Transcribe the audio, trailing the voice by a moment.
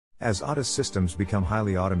As ADAS systems become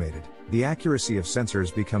highly automated, the accuracy of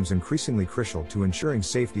sensors becomes increasingly crucial to ensuring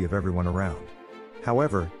safety of everyone around.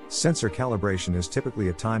 However, sensor calibration is typically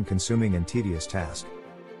a time-consuming and tedious task,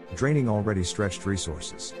 draining already stretched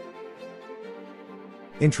resources.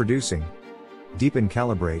 Introducing Deepen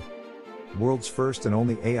Calibrate, world's first and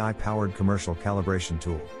only AI-powered commercial calibration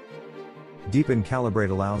tool. Deepen Calibrate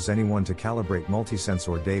allows anyone to calibrate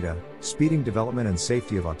multi-sensor data, speeding development and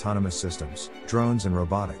safety of autonomous systems, drones and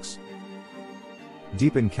robotics.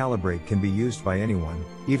 Deepen Calibrate can be used by anyone,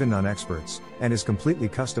 even non-experts, and is completely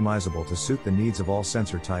customizable to suit the needs of all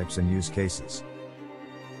sensor types and use cases.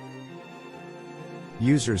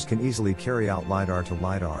 Users can easily carry out LiDAR to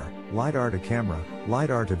LiDAR, LiDAR to camera,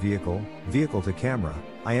 LiDAR to vehicle, vehicle to camera,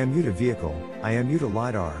 IMU to vehicle, IMU to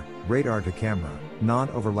LiDAR, radar to camera,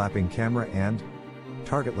 non-overlapping camera and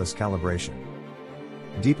targetless calibration.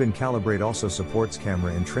 Deepen Calibrate also supports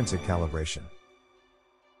camera intrinsic calibration.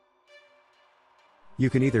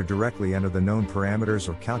 You can either directly enter the known parameters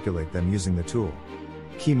or calculate them using the tool.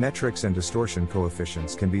 Key metrics and distortion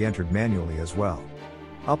coefficients can be entered manually as well.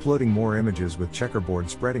 Uploading more images with checkerboard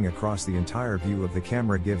spreading across the entire view of the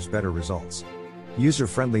camera gives better results.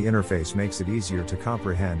 User-friendly interface makes it easier to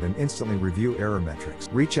comprehend and instantly review error metrics.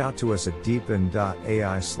 Reach out to us at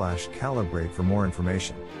deepen.ai/calibrate for more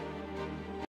information.